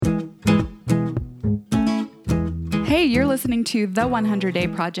Hey, you're listening to the 100 Day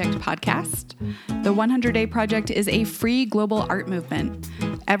Project podcast. The 100 Day Project is a free global art movement.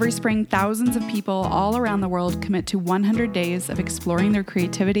 Every spring, thousands of people all around the world commit to 100 days of exploring their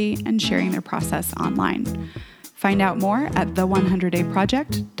creativity and sharing their process online. Find out more at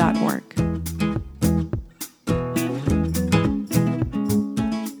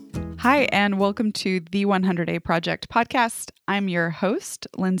the100dayproject.org. Hi, and welcome to the 100 Day Project podcast. I'm your host,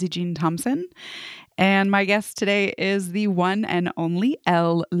 Lindsay Jean Thompson. And my guest today is the one and only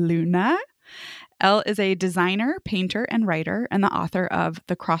Elle Luna. Elle is a designer, painter, and writer, and the author of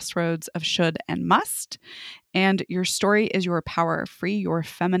The Crossroads of Should and Must, and Your Story is Your Power, Free Your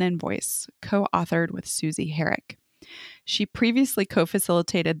Feminine Voice, co-authored with Susie Herrick. She previously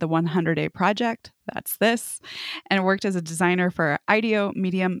co-facilitated the 100 Day Project, that's this, and worked as a designer for IDEO,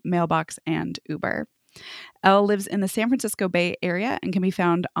 Medium, Mailbox, and Uber. Elle lives in the San Francisco Bay Area and can be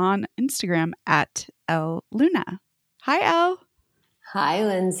found on Instagram at Elle Luna. Hi, Elle. Hi,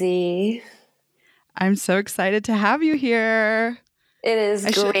 Lindsay. I'm so excited to have you here. It is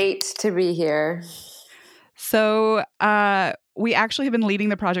great to be here. So we actually have been leading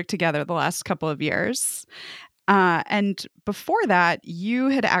the project together the last couple of years. And before that, you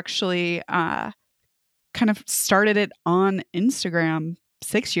had actually kind of started it on Instagram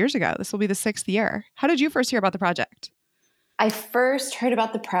 6 years ago. This will be the 6th year. How did you first hear about the project? I first heard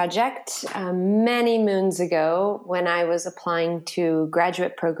about the project many moons ago when I was applying to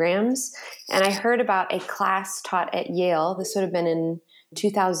graduate programs. And I heard about a class taught at Yale. This would have been in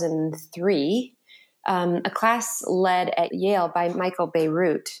 2003. A class led at Yale by Michael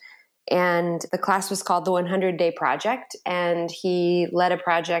Bierut. And the class was called the 100 Day Project. And he led a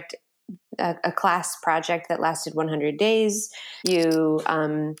class project that lasted 100 days. You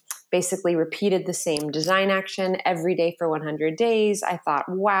basically repeated the same design action every day for 100 days. I thought,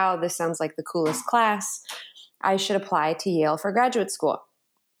 wow, this sounds like the coolest class. I should apply to Yale for graduate school.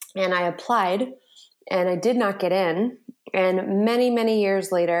 And I applied, and I did not get in. And many, many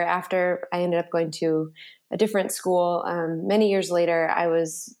years later, after I ended up going to a different school, many years later, I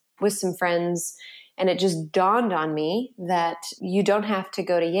was with some friends, and it just dawned on me that you don't have to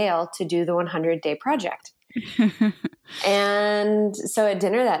go to Yale to do the 100 Day Project. And so at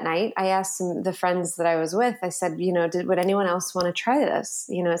dinner that night, I asked the friends that I was with, I said, would anyone else want to try this?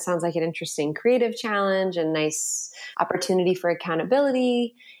 It sounds like an interesting creative challenge and nice opportunity for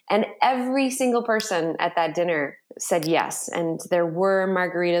accountability. And every single person at that dinner said yes. And there were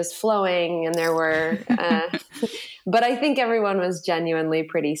margaritas flowing, and there were, but I think everyone was genuinely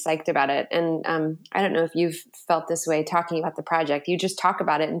pretty psyched about it. And I don't know if you've felt this way talking about the project. You just talk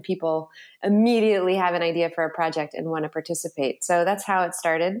about it and people immediately have an idea for a project and want to participate. So that's how it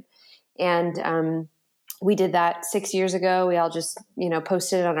started. And we did that 6 years ago. We all just,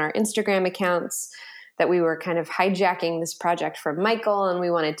 posted it on our Instagram accounts that we were kind of hijacking this project from Michael, and we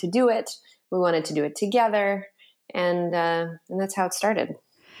wanted to do it. We wanted to do it together. And that's how it started.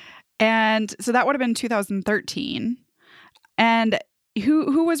 And so that would have been 2013. And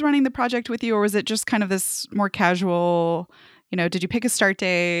who was running the project with you, or was it just kind of this more casual, did you pick a start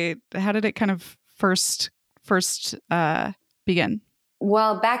date? How did it kind of first begin?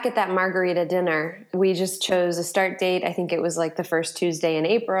 Well, back at that margarita dinner, we just chose a start date. I think it was like the first Tuesday in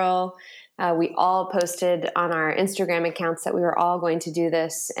April. We all posted on our Instagram accounts that we were all going to do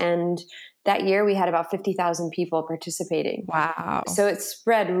this. And that year we had about 50,000 people participating. Wow. So it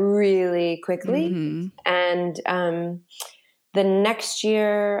spread really quickly. Mm-hmm. And the next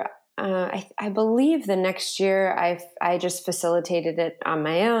year, I believe the next year I just facilitated it on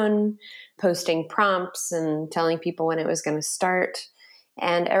my own, posting prompts and telling people when it was going to start.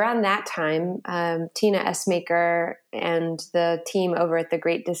 And around that time, Tina Essmaker and the team over at The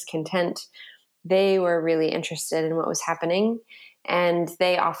Great Discontent, they were really interested in what was happening. And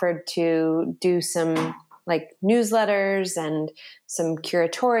they offered to do some like newsletters and some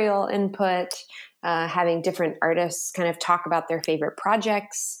curatorial input, having different artists kind of talk about their favorite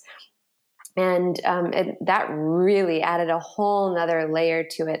projects. And that really added a whole nother layer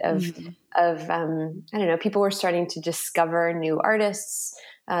to it of I don't know, people were starting to discover new artists.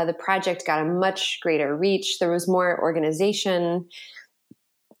 The project got a much greater reach. There was more organization.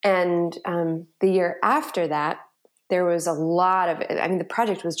 And the year after that, there was a lot of, the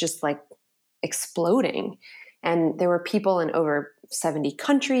project was just like exploding. And there were people in over 70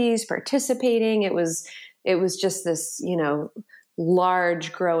 countries participating. It was just this,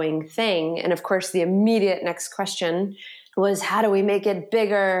 large growing thing. And of course, the immediate next question was, how do we make it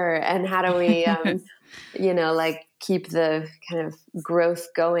bigger? And how do we, keep the kind of growth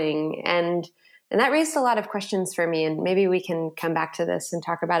going? And And that raised a lot of questions for me. And maybe we can come back to this and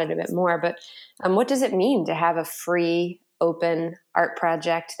talk about it a bit more. But what does it mean to have a free, open art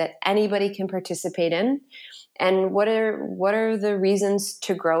project that anybody can participate in? And what are the reasons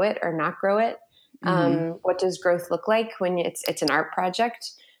to grow it or not grow it? What does growth look like when it's an art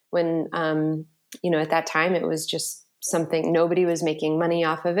project? When at that time it was just something, nobody was making money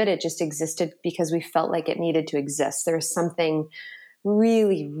off of it. It just existed because we felt like it needed to exist. There was something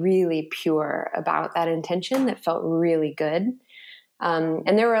really, really pure about that intention that felt really good.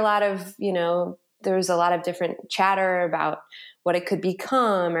 And there were a lot of, there was a lot of different chatter about what it could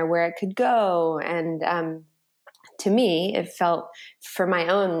become or where it could go. And to me, it felt, for my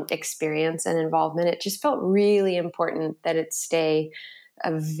own experience and involvement, it just felt really important that it stay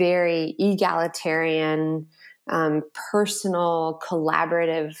a very egalitarian, personal,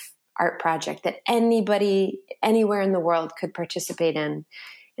 collaborative art project that anybody anywhere in the world could participate in.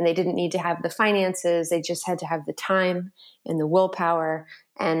 And they didn't need to have the finances. They just had to have the time and the willpower,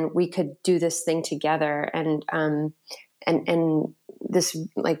 and we could do this thing together. And this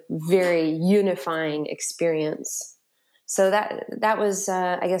like very unifying experience. So that was,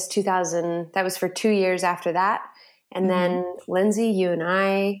 I guess, 2000. That was for 2 years after that. And then Lindsay, you and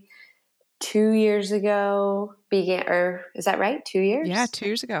I, 2 years ago began, or is that right? 2 years? Yeah, 2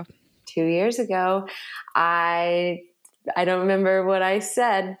 years ago. 2 years ago, I don't remember what I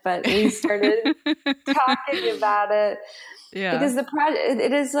said, but we started talking about it. Yeah. Because the project,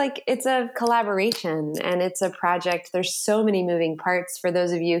 it is like, it's a collaboration and it's a project. There's so many moving parts. For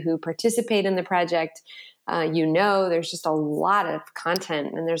those of you who participate in the project, there's just a lot of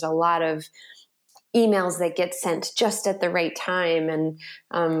content and there's a lot of emails that get sent just at the right time. And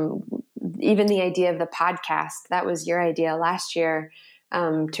even the idea of the podcast, that was your idea last year,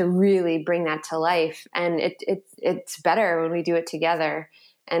 to really bring that to life. And it's better when we do it together.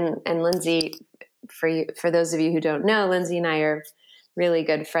 And Lindsay, for those of you who don't know, Lindsay and I are really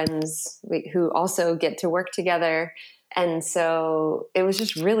good friends who also get to work together. And so it was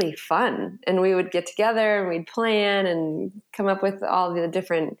just really fun. And we would get together and we'd plan and come up with all the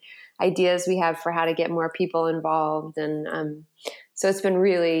different ideas we have for how to get more people involved. And so it's been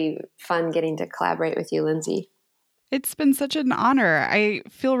really fun getting to collaborate with you, Lindsay. It's been such an honor. I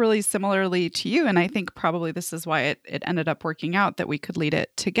feel really similarly to you. And I think probably this is why it ended up working out that we could lead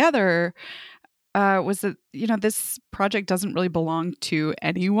it together. Was that, this project doesn't really belong to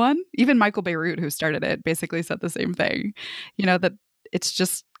anyone. Even Michael Bierut, who started it, basically said the same thing, that it's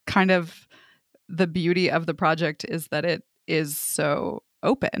just kind of the beauty of the project is that it is so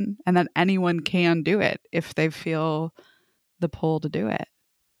open and that anyone can do it if they feel the pull to do it.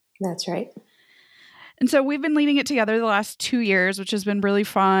 That's right. And so we've been leading it together the last 2 years, which has been really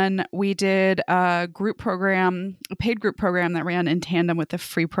fun. We did a group program, a paid group program that ran in tandem with the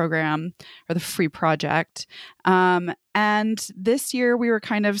free program or the free project. And this year we were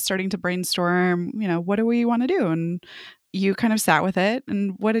kind of starting to brainstorm, what do we want to do? And you kind of sat with it.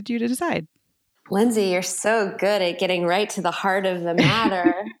 And what did you decide? Lindsay, you're so good at getting right to the heart of the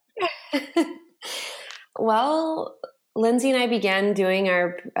matter. Well, Lindsay and I began doing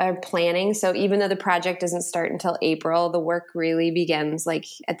our planning. So even though the project doesn't start until April, the work really begins like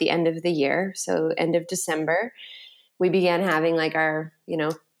at the end of the year. So end of December, we began having like our,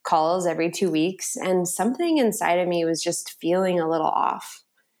 calls every 2 weeks. And something inside of me was just feeling a little off.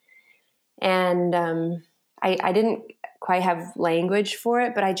 And I didn't quite have language for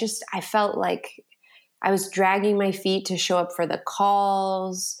it, but I felt like I was dragging my feet to show up for the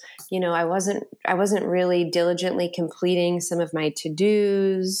calls. I wasn't really diligently completing some of my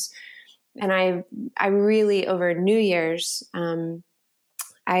to-dos. And I really, over New Year's,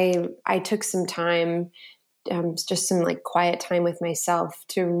 I took some time, just some like quiet time with myself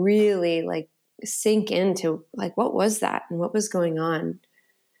to really like sink into like, what was that and what was going on?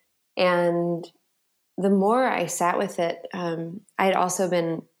 And the more I sat with it, I had also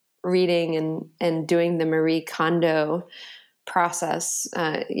been reading and doing the Marie Kondo process,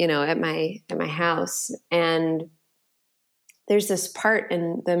 at my house. And there's this part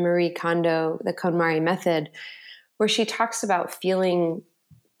in the Marie Kondo, the KonMari method, where she talks about feeling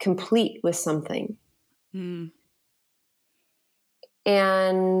complete with something. Mm.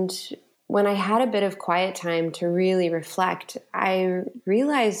 And when I had a bit of quiet time to really reflect, I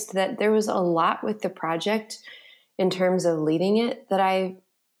realized that there was a lot with the project in terms of leading it that I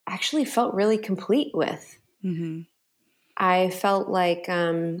actually felt really complete with. Mm-hmm. I felt like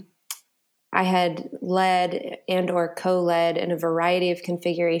I had led and or co-led in a variety of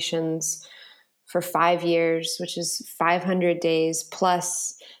configurations for 5 years, which is 500 days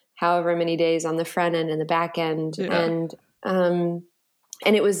plus however many days on the front end and the back end. Yeah.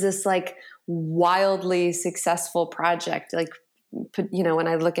 And it was this like wildly successful project. Like, you know, when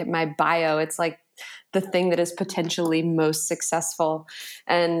I look at my bio, it's like the thing that is potentially most successful.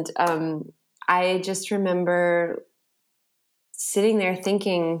 And I just remember sitting there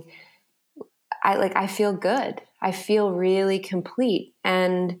thinking, I feel good. I feel really complete.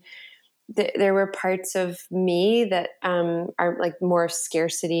 And there were parts of me that are like more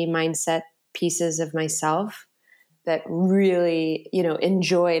scarcity mindset pieces of myself that really, you know,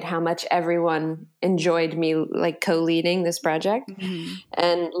 enjoyed how much everyone enjoyed me like co-leading this project, Mm-hmm.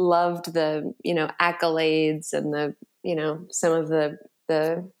 and loved the, you know, accolades and the, you know, some of the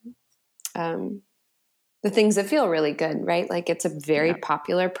things that feel really good, right? Like it's a very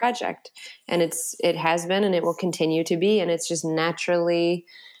popular project, and it has been, and it will continue to be. And it's just naturally,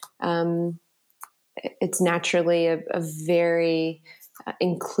 a very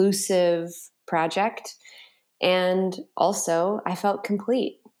inclusive project. And also I felt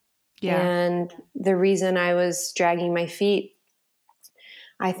complete. Yeah. And the reason I was dragging my feet,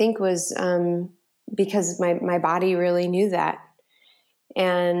 I think, was because my body really knew that.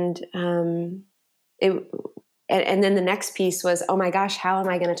 And and then the next piece was, oh my gosh, how am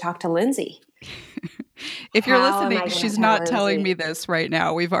I going to talk to Lindsay? If you're How am I listening, gonna she's tell not telling Lindsay? me this right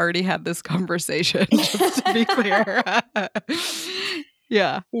now. We've already had this conversation, just to be clear.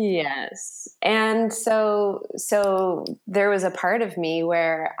 Yeah. Yes. And so there was a part of me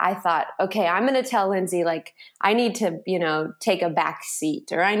where I thought, okay, I'm going to tell Lindsay, like, I need to, you know, take a back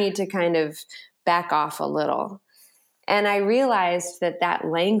seat, or I need to kind of back off a little. And I realized that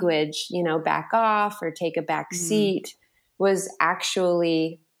language, you know, back off or take a back seat, was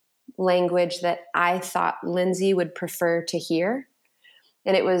actually language that I thought Lindsay would prefer to hear.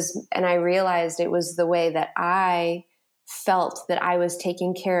 And I realized it was the way that I felt that I was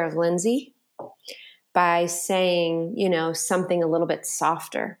taking care of Lindsay by saying, you know, something a little bit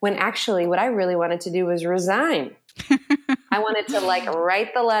softer, when actually what I really wanted to do was resign. I wanted to like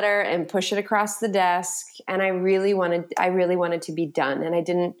write the letter and push it across the desk. And I really wanted to be done. And I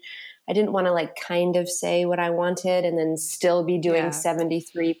didn't want to like kind of say what I wanted and then still be doing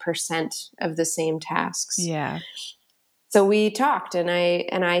 73% of the same tasks. Yeah. So we talked, and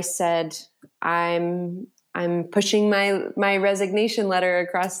I said, I'm pushing my resignation letter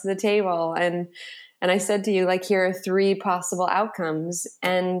across the table. And I said to you, like, here are 3 possible outcomes.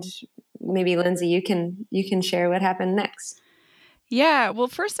 And maybe Lindsay, you can share what happened next. Yeah. Well,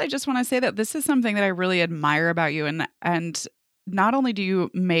 first, I just want to say that this is something that I really admire about you. And not only do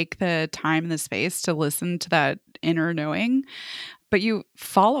you make the time and the space to listen to that inner knowing, but you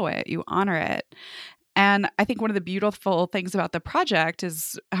follow it, you honor it. And I think one of the beautiful things about the project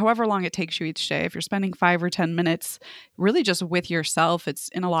is however long it takes you each day, if you're spending 5 or 10 minutes really just with yourself, it's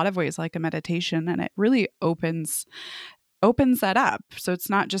in a lot of ways like a meditation, and it really opens that up. So it's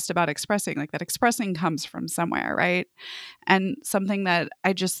not just about expressing, like that expressing comes from somewhere, right? And something that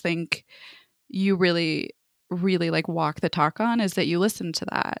I just think you really, really like walk the talk on is that you listen to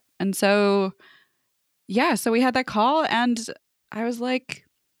that. And so, yeah, so we had that call, and I was like,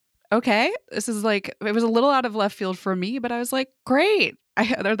 okay, this is like, it was a little out of left field for me, but I was like, great.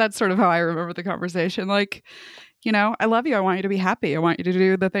 That's sort of how I remember the conversation. Like, you know, I love you. I want you to be happy. I want you to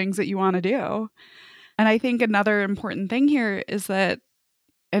do the things that you want to do. And I think another important thing here is that,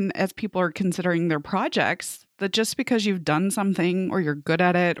 and as people are considering their projects, that just because you've done something or you're good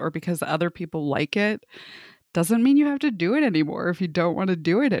at it or because other people like it doesn't mean you have to do it anymore if you don't want to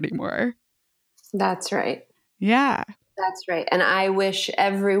do it anymore. That's right. Yeah. That's right. And I wish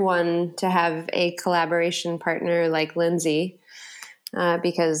everyone to have a collaboration partner like Lindsay,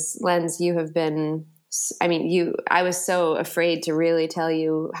 because Lens, you have been, I was so afraid to really tell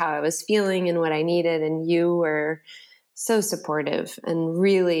you how I was feeling and what I needed. And you were so supportive and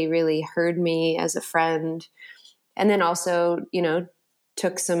really, really heard me as a friend. And then also, you know,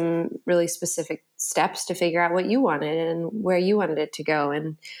 took some really specific steps to figure out what you wanted and where you wanted it to go.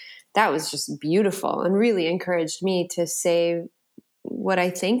 And that was just beautiful and really encouraged me to say what I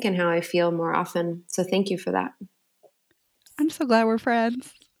think and how I feel more often. So thank you for that. I'm so glad we're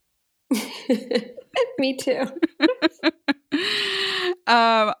friends. Me too.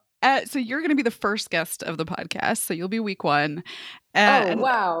 So you're going to be the first guest of the podcast. So you'll be week 1.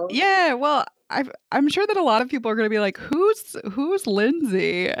 Wow. Yeah. Well, I'm sure that a lot of people are going to be like, who's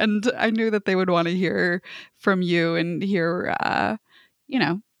Lindsay? And I knew that they would want to hear from you and hear, you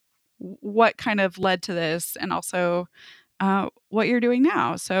know, what kind of led to this, and also what you're doing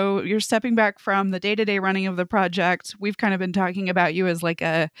now. So you're stepping back from the day-to-day running of the project. We've kind of been talking about you as like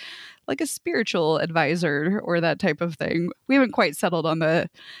a spiritual advisor or that type of thing. We haven't quite settled on the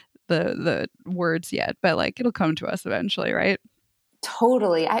words yet, but like it'll come to us eventually, right?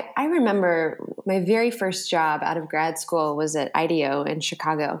 Totally. I remember my very first job out of grad school was at IDEO in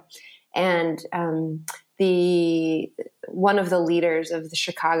Chicago. And one of the leaders of the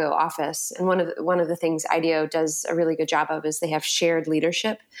Chicago office, and one of the things IDEO does a really good job of is they have shared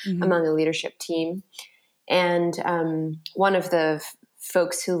leadership among a leadership team. And one of the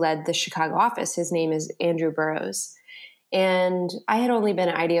folks who led the Chicago office, his name is Andrew Burrows. And I had only been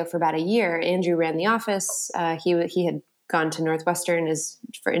at IDEO for about a year. Andrew ran the office. He had gone to Northwestern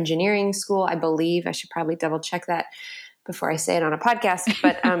for engineering school, I believe. I should probably double check that before I say it on a podcast.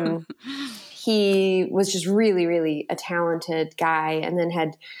 But he was just really, really a talented guy, and then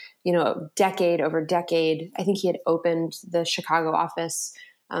had, decade over decade, I think he had opened the Chicago office.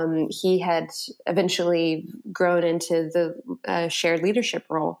 He had eventually grown into the shared leadership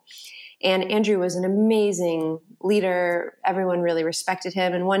role. And Andrew was an amazing leader. Everyone really respected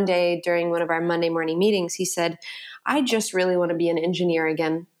him. And one day during one of our Monday morning meetings, he said, I just really want to be an engineer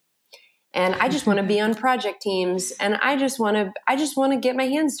again. And I just want to be on project teams. And I just want to get my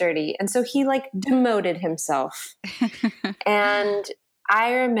hands dirty. And so he demoted himself. And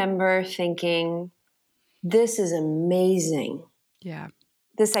I remember thinking, this is amazing. Yeah.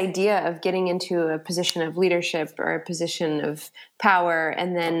 This idea of getting into a position of leadership or a position of power,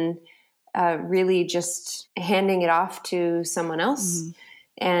 and then really just handing it off to someone else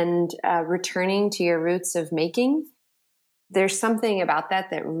and returning to your roots of making. There's something about that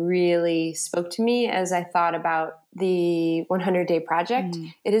really spoke to me as I thought about the 100-Day Project.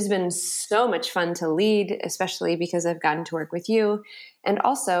 It has been so much fun to lead, especially because I've gotten to work with you. And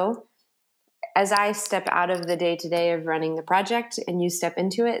also, as I step out of the day-to-day of running the project and you step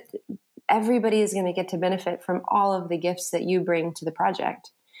into it, everybody is going to get to benefit from all of the gifts that you bring to the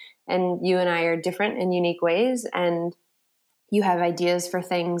project. And you and I are different in unique ways, and you have ideas for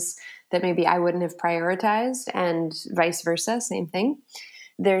things that maybe I wouldn't have prioritized, and vice versa, same thing.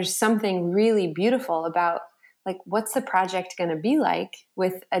 There's something really beautiful about what's the project going to be like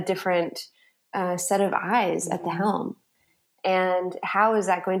with a different set of eyes at the helm? And how is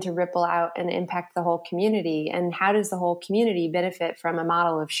that going to ripple out and impact the whole community? And how does the whole community benefit from a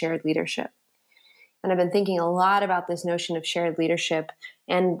model of shared leadership? And I've been thinking a lot about this notion of shared leadership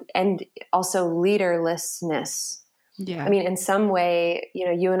and also leaderlessness. Yeah. I mean, in some way,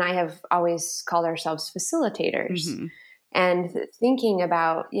 you and I have always called ourselves facilitators. And thinking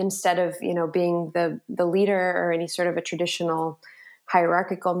about, instead of, being the leader or any sort of a traditional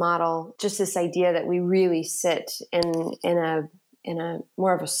hierarchical model, just this idea that we really sit in a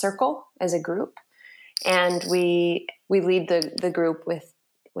more of a circle as a group. And we lead the group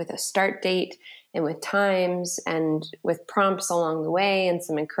with a start date and with times and with prompts along the way and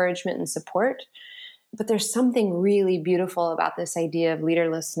some encouragement and support. But there's something really beautiful about this idea of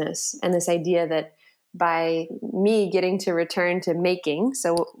leaderlessness, and this idea that by me getting to return to making,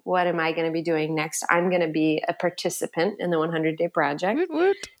 so what am I going to be doing next? I'm going to be a participant in the 100-Day Project.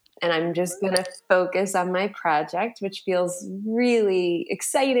 And I'm just going to focus on my project, which feels really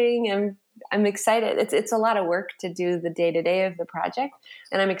exciting. And I'm excited. It's a lot of work to do the day-to-day of the project.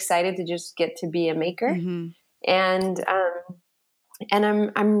 And I'm excited to just get to be a maker. And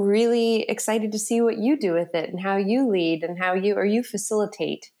I'm really excited to see what you do with it and how you lead and how you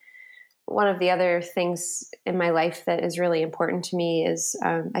facilitate. One of the other things in my life that is really important to me is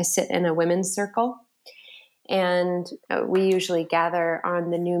I sit in a women's circle. And we usually gather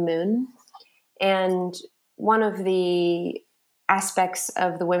on the new moon. And one of the aspects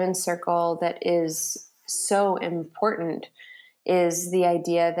of the women's circle that is so important is the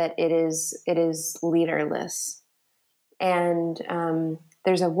idea that it is leaderless. And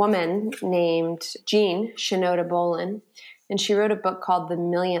there's a woman named Jean Shinoda Bolen, and she wrote a book called The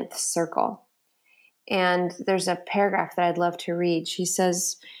Millionth Circle. And there's a paragraph that I'd love to read. She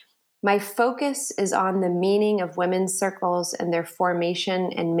says, "My focus is on the meaning of women's circles and their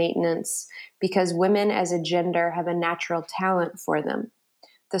formation and maintenance, because women as a gender have a natural talent for them.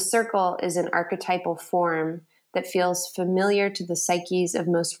 The circle is an archetypal form that feels familiar to the psyches of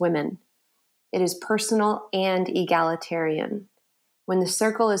most women. It is personal and egalitarian. When the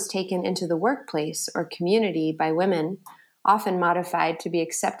circle is taken into the workplace or community by women, often modified to be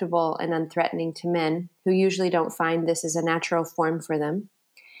acceptable and unthreatening to men, who usually don't find this as a natural form for them,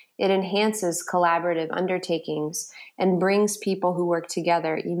 it enhances collaborative undertakings and brings people who work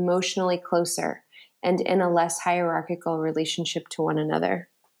together emotionally closer and in a less hierarchical relationship to one another."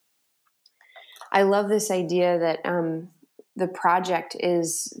 I love this idea that the project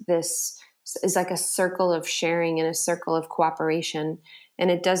is like a circle of sharing and a circle of cooperation. And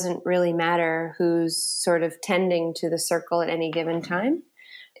it doesn't really matter who's sort of tending to the circle at any given time.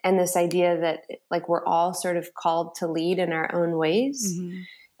 and this idea that like we're all sort of called to lead in our own ways. Mm-hmm.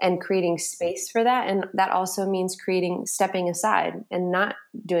 And creating space for that. And that also means stepping aside and not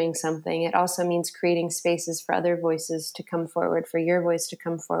doing something. It also means creating spaces for other voices to come forward, for your voice to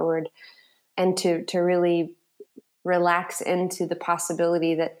come forward, and to really relax into the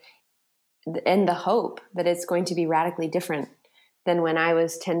possibility that, and the hope that it's going to be radically different than when I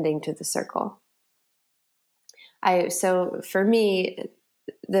was tending to the circle. So for me,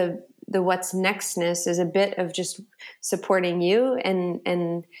 the what's nextness is a bit of just supporting you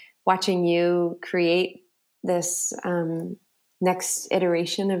and watching you create this next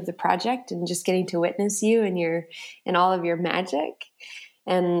iteration of the project, and just getting to witness you and all of your magic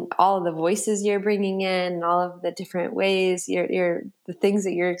and all of the voices you're bringing in, and all of the different ways you're the things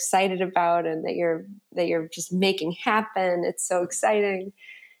that you're excited about and that you're just making happen. It's so exciting.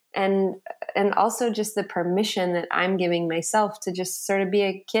 And also just the permission that I'm giving myself to just sort of be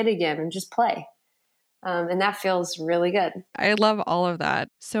a kid again and just play. And that feels really good. I love all of that.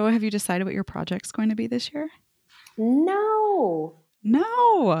 So have you decided what your project's going to be this year? No.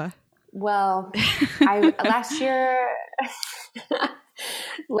 No. Well, last year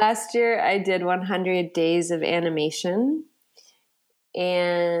I did 100 days of animation,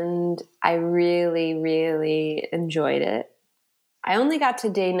 and I really, really enjoyed it. I only got to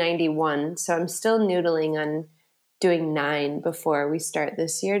day 91, so I'm still noodling on doing 9 before we start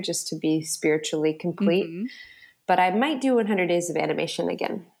this year, just to be spiritually complete. Mm-hmm. But I might do 100 days of animation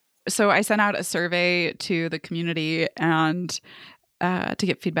again. So I sent out a survey to the community and to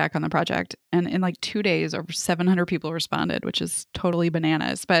get feedback on the project. And in like 2 days, over 700 people responded, which is totally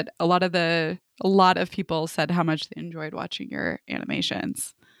bananas. But a lot of people said how much they enjoyed watching your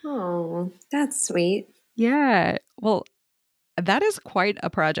animations. Oh, that's sweet. Yeah. Well, that is quite a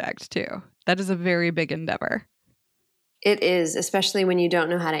project too. That is a very big endeavor. It is, especially when you don't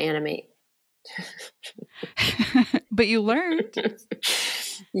know how to animate. But you learned.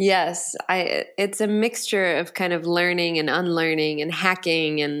 Yes, it's a mixture of kind of learning and unlearning and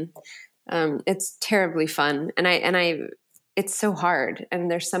hacking, and it's terribly fun. And it's so hard. And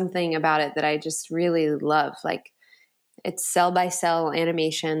there's something about it that I just really love. Like, it's cell by cell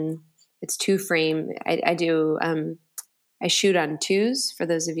animation. It's 2 frame. I shoot on 2s for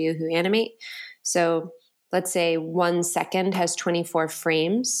those of you who animate. So let's say 1 second has 24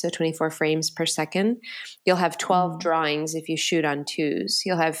 frames, so 24 frames per second. You'll have 12 drawings if you shoot on 2s.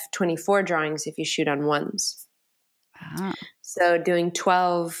 You'll have 24 drawings if you shoot on 1s. Ah. So doing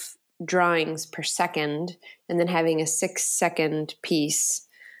 12 drawings per second and then having a 6-second piece,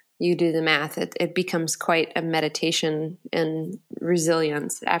 you do the math. It becomes quite a meditation and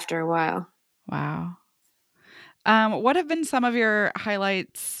resilience after a while. Wow. What have been some of your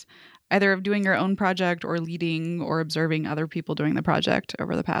highlights, either of doing your own project or leading or observing other people doing the project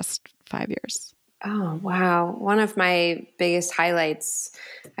over the past 5 years? Oh, wow. One of my biggest highlights,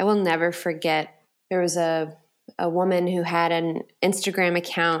 I will never forget. There was a woman who had an Instagram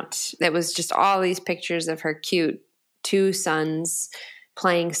account that was just all these pictures of her cute 2 sons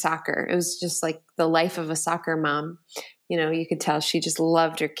playing soccer. It was just like the life of a soccer mom. You know, you could tell she just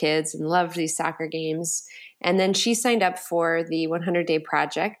loved her kids and loved these soccer games. And then she signed up for the 100-day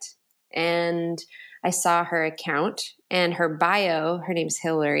project, and I saw her account and her bio. Her name's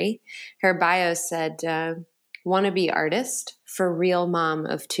Hillary. Her bio said, wannabe artist for real mom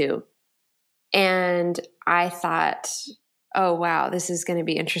of 2. And I thought, oh, wow, this is going to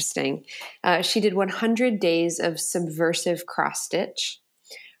be interesting. She did 100 days of subversive cross stitch.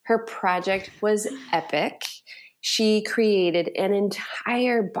 Her project was epic. She created an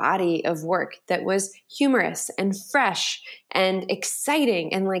entire body of work that was humorous and fresh and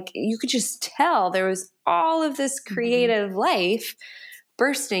exciting. And like, you could just tell there was all of this creative life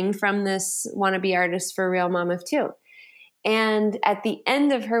bursting from this wannabe artist for real mom of 2. And at the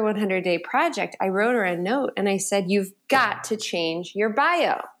end of her 100-day project, I wrote her a note and I said, you've got to change your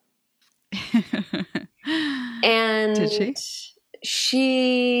bio. And did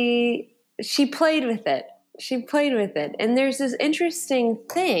she played with it. She played with it. And there's this interesting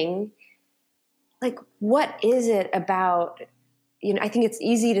thing, like, what is it about, I think it's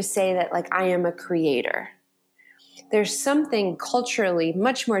easy to say that, like, I am a creator. There's something culturally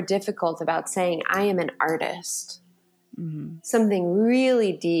much more difficult about saying I am an artist. Mm-hmm. Something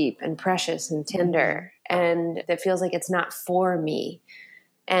really deep and precious and tender, and that feels like it's not for me.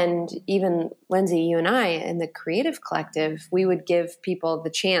 And even Lindsay, you and I in the Creative Collective, we would give people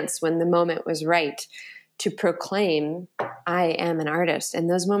the chance when the moment was right to proclaim, I am an artist. And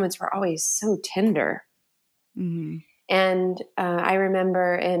those moments were always so tender. Mm-hmm. And I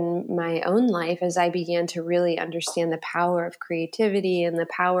remember in my own life, as I began to really understand the power of creativity and the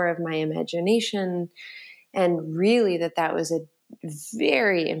power of my imagination, and really that was a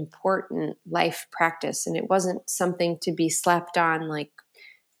very important life practice. And it wasn't something to be slapped on like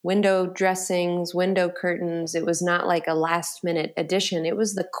window dressings, window curtains. It was not like a last minute addition. It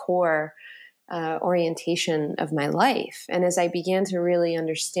was the core orientation of my life. And as I began to really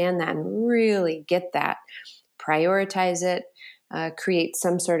understand that and really get that, prioritize it, create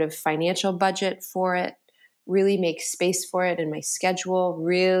some sort of financial budget for it, really make space for it in my schedule,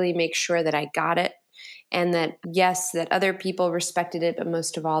 really make sure that I got it. And that, yes, that other people respected it, but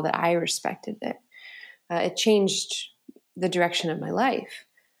most of all, that I respected it. It changed the direction of my life.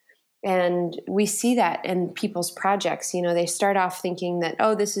 And we see that in people's projects. You know, they start off thinking that,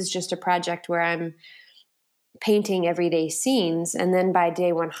 oh, this is just a project where I'm painting everyday scenes. And then by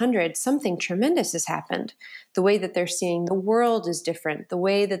day 100, something tremendous has happened. The way that they're seeing the world is different. The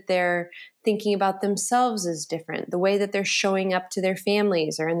way that they're thinking about themselves is different. The way that they're showing up to their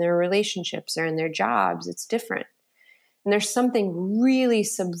families or in their relationships or in their jobs, it's different. And there's something really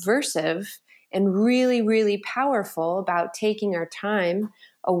subversive and really, really powerful about taking our time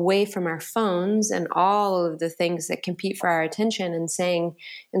away from our phones and all of the things that compete for our attention and saying,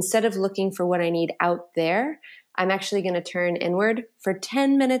 instead of looking for what I need out there, I'm actually going to turn inward for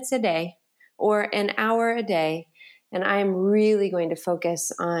 10 minutes a day or an hour a day. And I'm really going to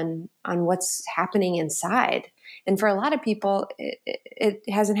focus on what's happening inside. And for a lot of people, it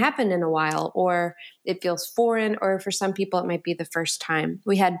hasn't happened in a while, or it feels foreign, or for some people, it might be the first time.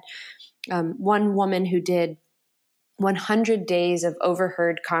 We had one woman who did 100 days of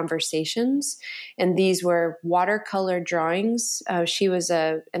overheard conversations, and these were watercolor drawings. She was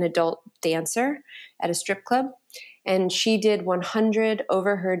an adult dancer at a strip club, and she did 100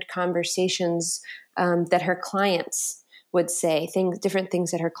 overheard conversations that her clients would say, different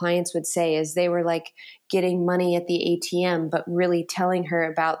things that her clients would say as they were like getting money at the ATM, but really telling her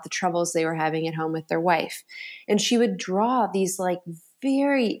about the troubles they were having at home with their wife. And she would draw these like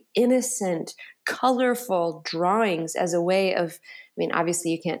very innocent, colorful drawings as a way of, I mean,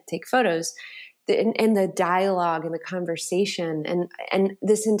 obviously you can't take photos, and the dialogue and the conversation. And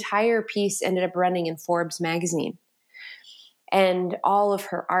this entire piece ended up running in Forbes magazine. And all of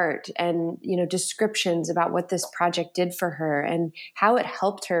her art and, you know, descriptions about what this project did for her and how it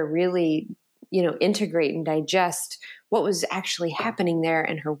helped her really, you know, integrate and digest what was actually happening there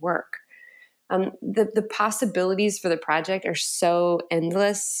in her work. The possibilities for the project are so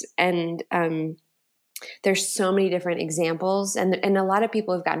endless, and there's so many different examples. And a lot of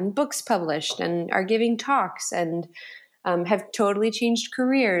people have gotten books published and are giving talks and have totally changed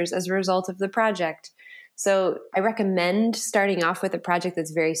careers as a result of the project. So I recommend starting off with a project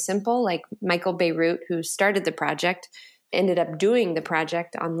that's very simple, like Michael Beirut, who started the project, ended up doing the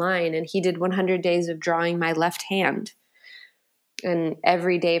project online, and he did 100 days of drawing my left hand. And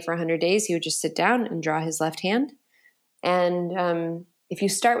every day for 100 days, he would just sit down and draw his left hand. And if you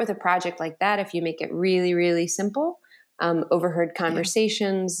start with a project like that, if you make it really, really simple, overheard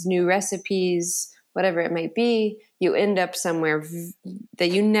conversations, new recipes, whatever it might be, you end up somewhere that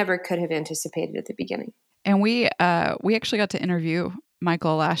you never could have anticipated at the beginning. And we actually got to interview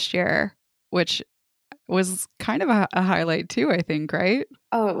Michael last year, which was kind of a highlight too, I think, right?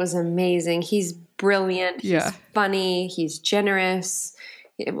 Oh, it was amazing. He's brilliant. Yeah. He's funny. He's generous.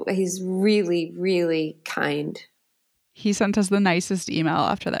 He's really, really kind. He sent us the nicest email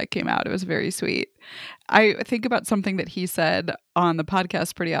after that came out. It was very sweet. I think about something that he said on the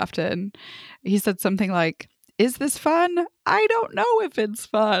podcast pretty often. He said something like, "Is this fun? I don't know if it's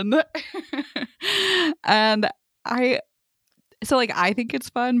fun." And I think it's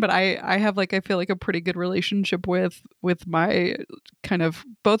fun, but I have I feel like a pretty good relationship with my kind of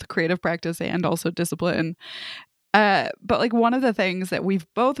both creative practice and also discipline. But like one of the things that we've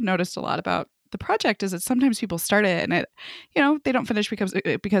both noticed a lot about the project is that sometimes people start it and it, you know, they don't finish because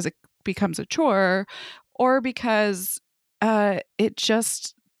it becomes a chore, or because it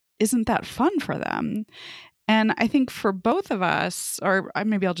just isn't that fun for them. And I think for both of us, or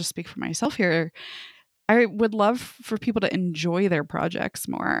maybe I'll just speak for myself here, I would love for people to enjoy their projects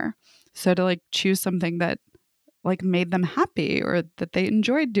more. So to choose something that made them happy, or that they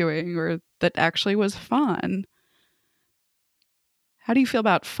enjoyed doing, or that actually was fun. How do you feel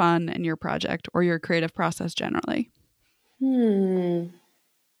about fun in your project or your creative process generally?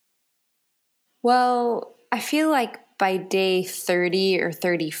 Well, I feel like by day 30 or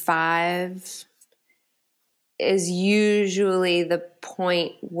 35 is usually the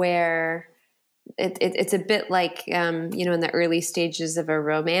point where it's a bit like, in the early stages of a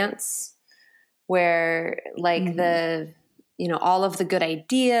romance, where like Mm-hmm. the, all of the good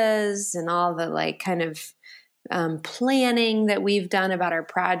ideas and all the like kind of planning that we've done about our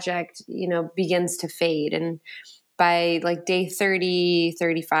project, begins to fade. And by like day 30,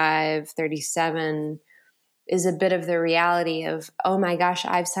 35, 37 is a bit of the reality of, oh my gosh,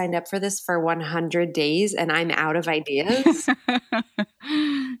 I've signed up for this for 100 days and I'm out of ideas.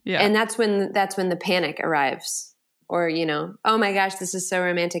 Yeah. And that's when the panic arrives. Or, oh my gosh, this is so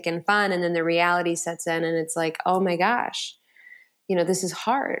romantic and fun. And then the reality sets in and it's like, oh my gosh, this is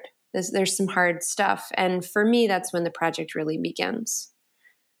hard. There's some hard stuff. And for me, that's when the project really begins.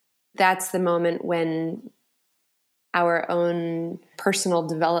 That's the moment when our own personal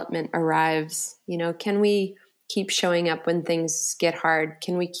development arrives. Can we keep showing up when things get hard?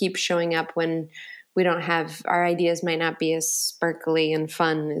 Can we keep showing up when we don't have, our ideas might not be as sparkly and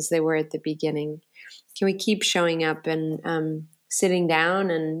fun as they were at the beginning? Can we keep showing up and sitting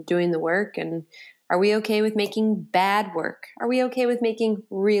down and doing the work? And are we okay with making bad work? Are we okay with making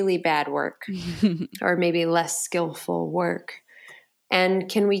really bad work or maybe less skillful work? And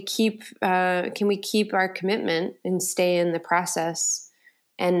can we keep our commitment and stay in the process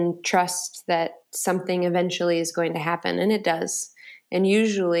and trust that something eventually is going to happen? And it does. And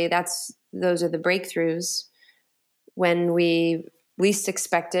usually those are the breakthroughs. When we least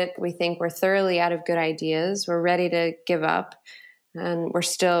expect it, we think we're thoroughly out of good ideas. We're ready to give up. And we're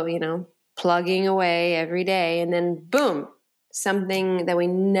still, plugging away every day. And then boom, something that we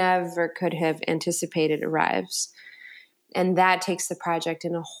never could have anticipated arrives. And that takes the project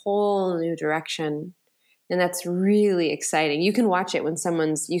in a whole new direction. And that's really exciting. You can watch it when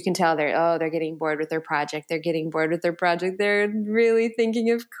you can tell they're getting bored with their project. They're getting bored with their project. They're really thinking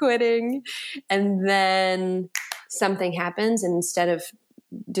of quitting. And then something happens, and instead of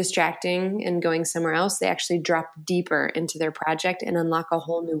distracting and going somewhere else, they actually drop deeper into their project and unlock a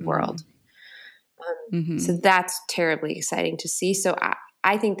whole new world. So that's terribly exciting to see. So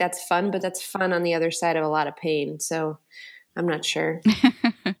I think that's fun, but that's fun on the other side of a lot of pain. So I'm not sure.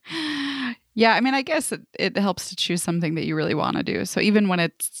 Yeah. I mean, I guess it helps to choose something that you really want to do. So even when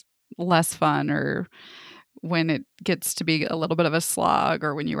it's less fun or when it gets to be a little bit of a slog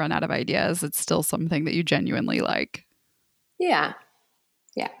or when you run out of ideas, it's still something that you genuinely like. Yeah.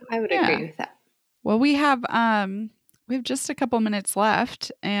 Yeah. I would agree with that. Well, we have just a couple minutes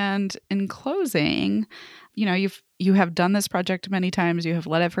left. And in closing, you have done this project many times. You have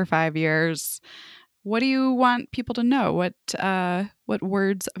led it for 5 years. What do you want people to know? What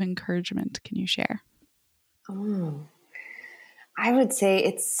words of encouragement can you share? Oh, I would say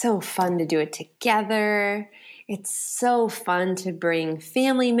it's so fun to do it together. It's so fun to bring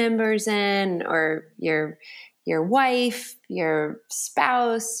family members in, or your wife, your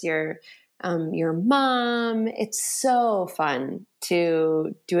spouse, your mom. It's so fun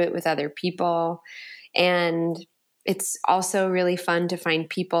to do it with other people. And it's also really fun to find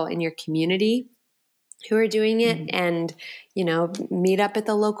people in your community who are doing it and, meet up at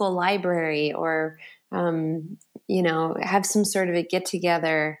the local library or, have some sort of a get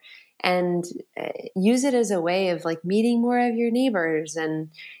together and use it as a way of like meeting more of your neighbors and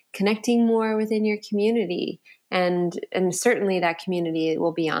connecting more within your community. And certainly that community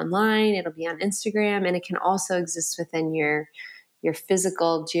will be online, it'll be on Instagram, and it can also exist within your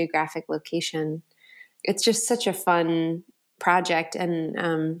physical geographic location. It's just such a fun project.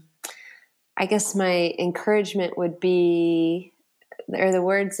 And I guess my encouragement would be, or the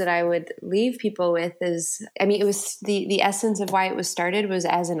words that I would leave people with is, it was the essence of why it was started was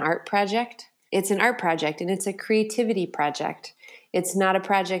as an art project. It's an art project and it's a creativity project. It's not a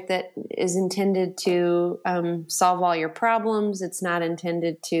project that is intended to solve all your problems. It's not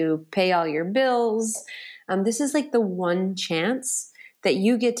intended to pay all your bills. This is like the one chance that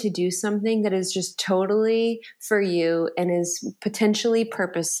you get to do something that is just totally for you and is potentially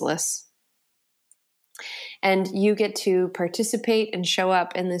purposeless. And you get to participate and show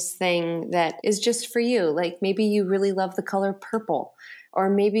up in this thing that is just for you. Like maybe you really love the color purple, or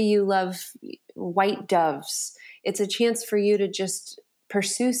maybe you love white doves. It's a chance for you to just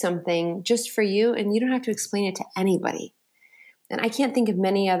pursue something just for you, and you don't have to explain it to anybody. And I can't think of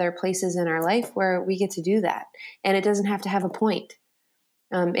many other places in our life where we get to do that. And it doesn't have to have a point.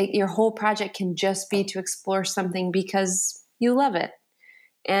 Your whole project can just be to explore something because you love it.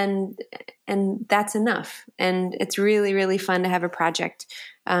 And that's enough. And it's really, really fun to have a project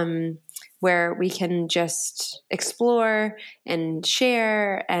where we can just explore and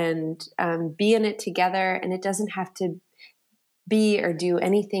share and be in it together. And it doesn't have to be or do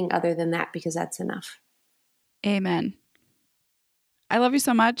anything other than that, because that's enough. Amen. I love you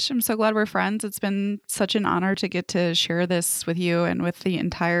so much. I'm so glad we're friends. It's been such an honor to get to share this with you and with the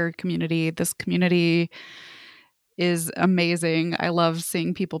entire community. This community is amazing. I love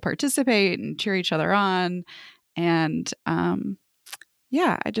seeing people participate and cheer each other on. And I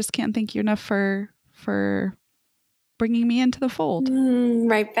just can't thank you enough for bringing me into the fold.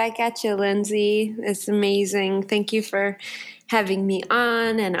 Right back at you, Lindsay. It's amazing. Thank you for having me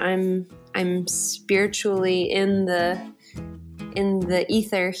on. And I'm spiritually in the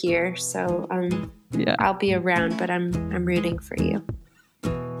ether here. So I'll be around, but I'm rooting for you.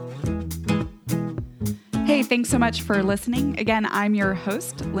 Hey, thanks so much for listening. Again, I'm your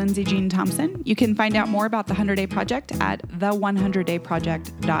host, Lindsay Jean Thompson. You can find out more about the 100 Day Project at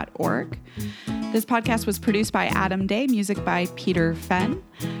the100dayproject.org. This podcast was produced by Adam Day, music by Peter Fenn.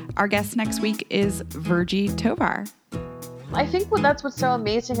 Our guest next week is Virgie Tovar. I think that's what's so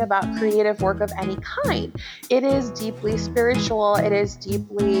amazing about creative work of any kind. It is deeply spiritual. It is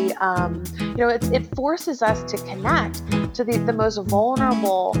deeply, it forces us to connect to the most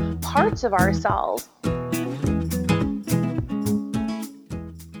vulnerable parts of ourselves.